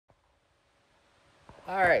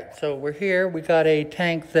All right, so we're here. We got a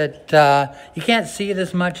tank that you can't see it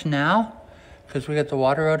as much now because we got the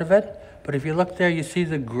water out of it. But if you look there, you see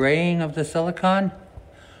the graying of the silicone.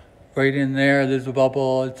 Right in there, there's a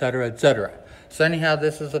bubble, etc., etc. So anyhow,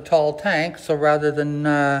 this is a tall tank. So rather than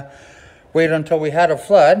wait until we had a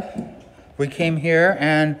flood, we came here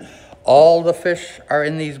and all the fish are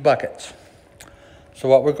in these buckets. So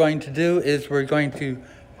what we're going to do is we're going to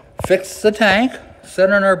fix the tank,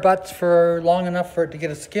 sit on our butts for long enough for it to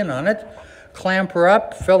get a skin on it, clamp her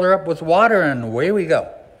up, fill her up with water, and away we go.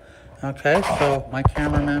 Okay, so my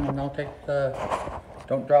cameraman will now take the,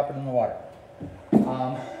 don't drop it in the water.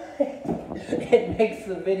 It makes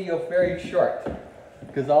the video very short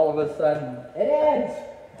because all of a sudden it ends.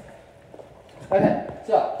 Okay,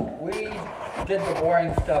 so we did the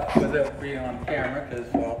boring stuff without being on camera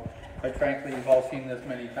because, well, quite frankly, you've all seen this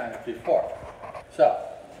many times before. So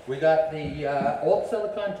we got the old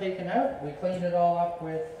silicone taken out. We cleaned it all up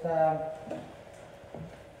with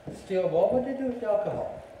steel wool. What did they do with the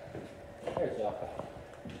alcohol? There's the alcohol.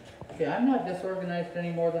 Okay, I'm not disorganized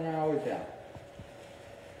any more than I always am.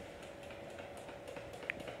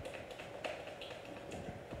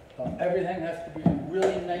 So everything has to be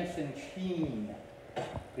really nice and clean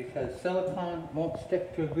because silicone won't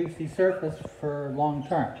stick to a greasy surface for long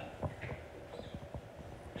term.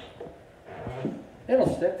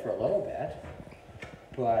 It'll stick for a little bit,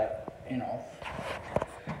 but, you know,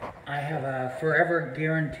 I have a forever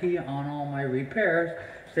guarantee on all my repairs.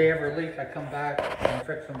 If they ever leak, I come back and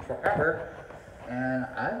fix them forever, and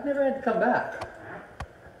I've never had to come back.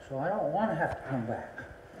 So I don't want to have to come back,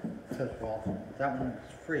 because, well, that one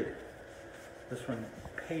is free. This one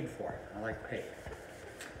paid for. I like paid.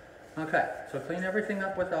 Okay, so clean everything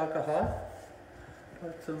up with alcohol.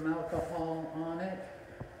 Put some alcohol on it.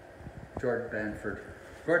 Gord Banford.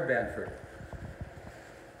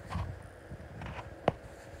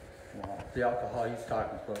 Well, the alcohol he's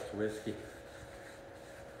talking about is whiskey.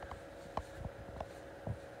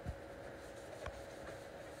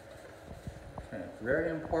 Okay, it's very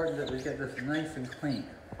important that we get this nice and clean.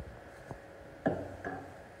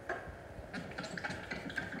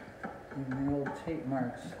 Even the old tape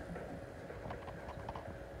marks,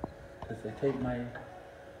 because they tape my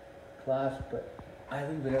clasp, but I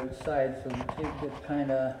leave it outside so the tape gets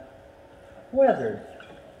kind of weathered.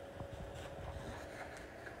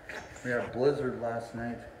 We had a blizzard last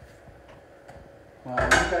night. Well, you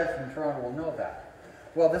guys in Toronto will know that.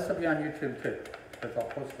 Well, this will be on YouTube too, because I'll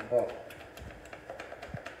post the both.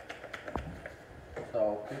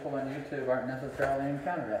 So people on YouTube aren't necessarily in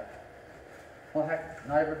Canada. Well, heck,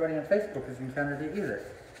 not everybody on Facebook is in Canada either.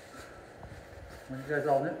 Well, you guys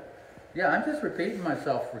all knew? Yeah, I'm just repeating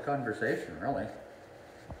myself for conversation, really.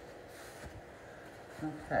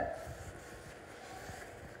 Okay.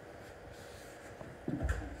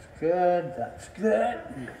 That's good, that's good.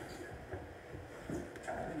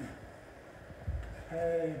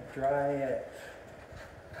 Okay, dry it.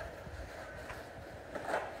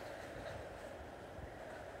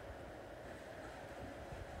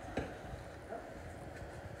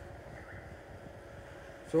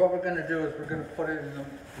 So what we're going to do is we're going to put it in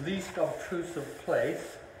the least obtrusive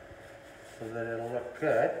place so that it'll look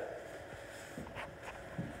good.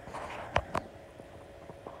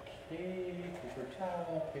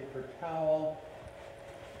 Okay, paper towel.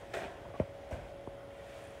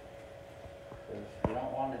 Because you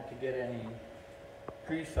don't want it to get any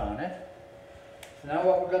grease on it. So now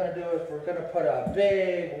what we're going to do is we're going to put a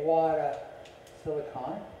big wad of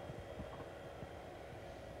silicone.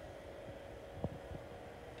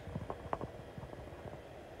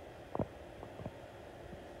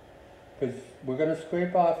 Because we're going to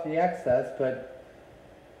scrape off the excess, but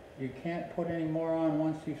you can't put any more on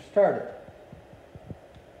once you've started.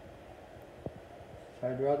 So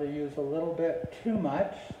I'd rather use a little bit too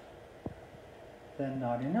much than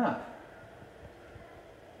not enough.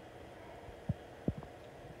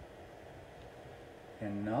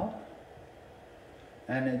 And no.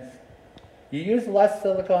 And it's, you use less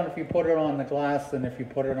silicone if you put it on the glass than if you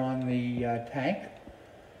put it on the tank.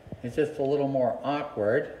 It's just a little more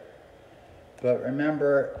awkward. But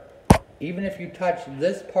remember, even if you touch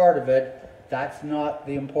this part of it, that's not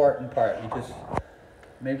the important part. You just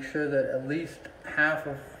make sure that at least half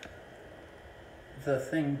of the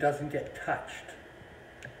thing doesn't get touched.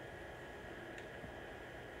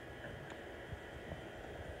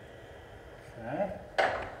 Okay.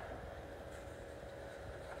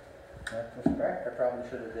 That's correct. I probably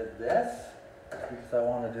should have did this because I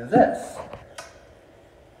want to do this.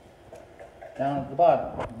 Down at the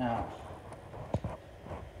bottom. Now,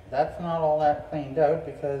 that's not all that cleaned out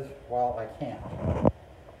because, well, I can't.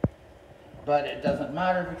 but it doesn't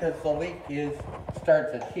matter because the leak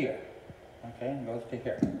starts at here, okay, and goes to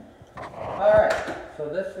here. All right, so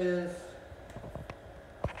this is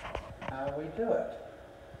how we do it.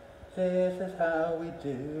 This is how we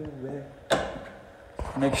do it.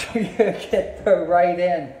 Make sure you get the right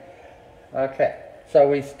end. Okay, so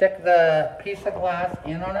we stick the piece of glass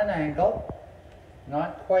in on an angle,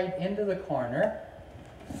 not quite into the corner,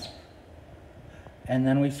 and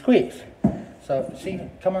then we squeeze. So see,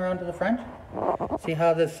 come around to the front. See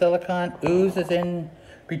how the silicone oozes in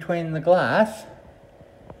between the glass?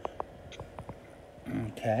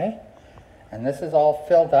 Okay, and this is all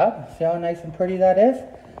filled up. See how nice and pretty that is?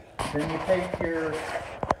 Then you take your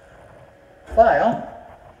file,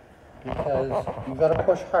 because you've got to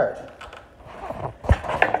push hard.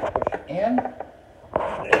 Push in,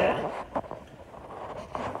 push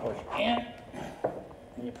in,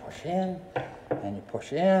 and you push in, and you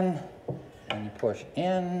push in, and you push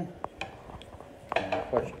in, and you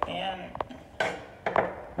push in.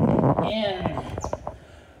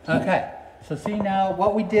 Okay, so see now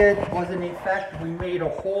what we did was in effect we made a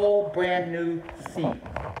whole brand new seam.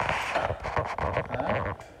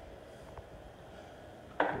 Okay.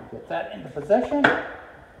 Get that into position.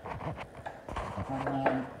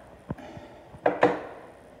 And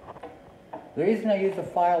the reason I use a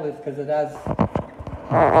file is because it has,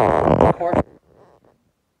 of course,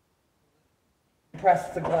 press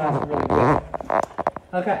the glass really good.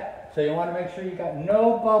 Okay, so you want to make sure you got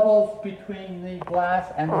no bubbles between the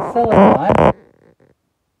glass and the silicone.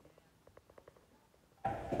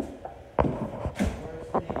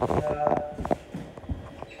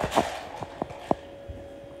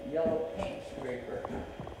 Yellow paint scraper.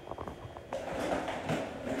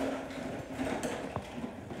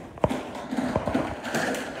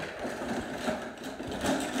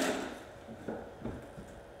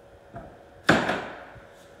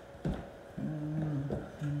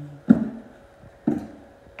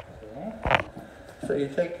 Okay. So you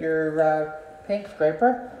take your paint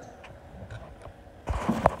scraper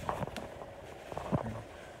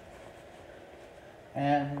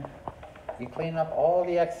and you clean up all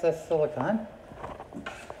the excess silicone.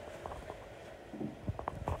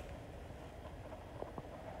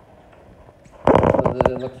 So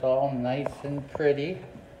that it looks all nice and pretty.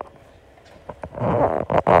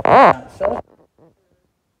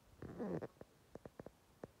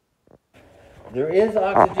 There is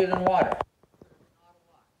oxygen in water.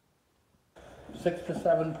 6 to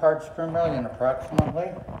 7 parts per million approximately,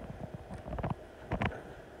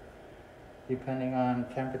 depending on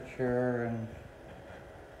temperature and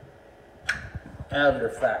other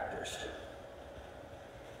factors.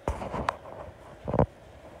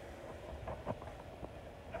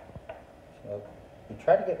 So we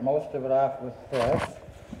try to get most of it off with this.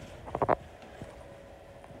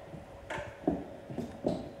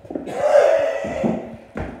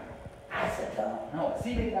 Acetone, no,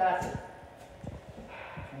 acetic acid.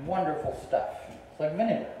 Wonderful stuff. It's like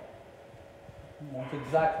vinegar. That's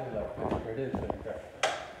exactly like vinegar. It is vinegar.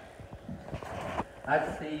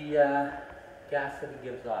 That's the gas that it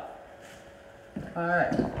gives off. All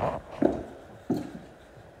right.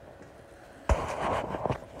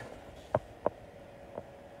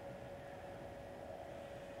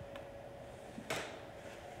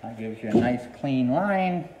 That gives you a nice clean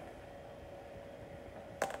line.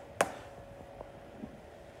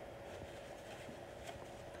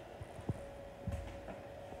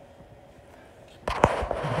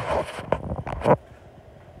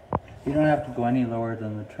 You don't have to go any lower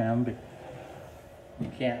than the trim, but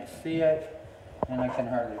you can't see it, and I can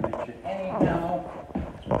hardly reach it anyhow.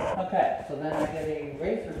 Okay, so then I get a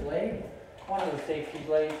razor blade, one of the safety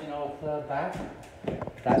blades, you know, with the back.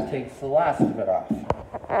 That takes the last of it off.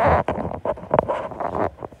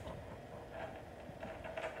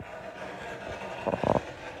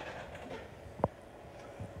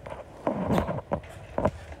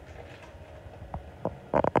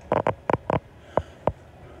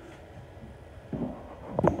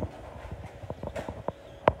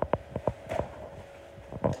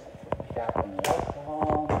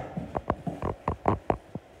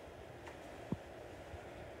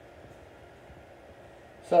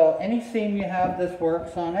 So any seam you have, this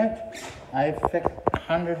works on it. I've fixed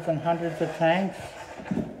hundreds and hundreds of tanks.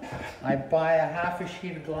 I buy a half a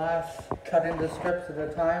sheet of glass cut into strips at a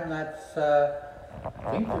time. That's, I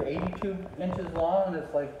think they're 82 inches long, and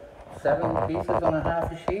it's like 7 pieces on a half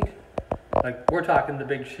a sheet. Like, we're talking the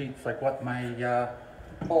big sheets, like what my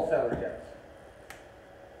wholesaler gets.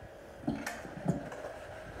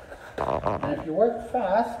 And if you work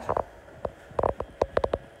fast,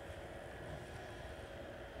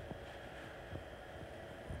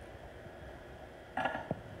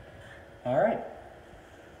 All right.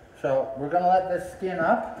 So we're gonna let this skin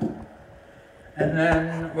up, and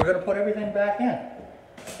then we're gonna put everything back in.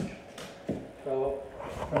 So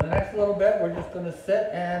for the next little bit, we're just gonna sit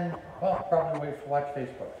and, well, probably watch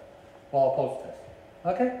Facebook while I post this.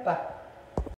 Okay, bye.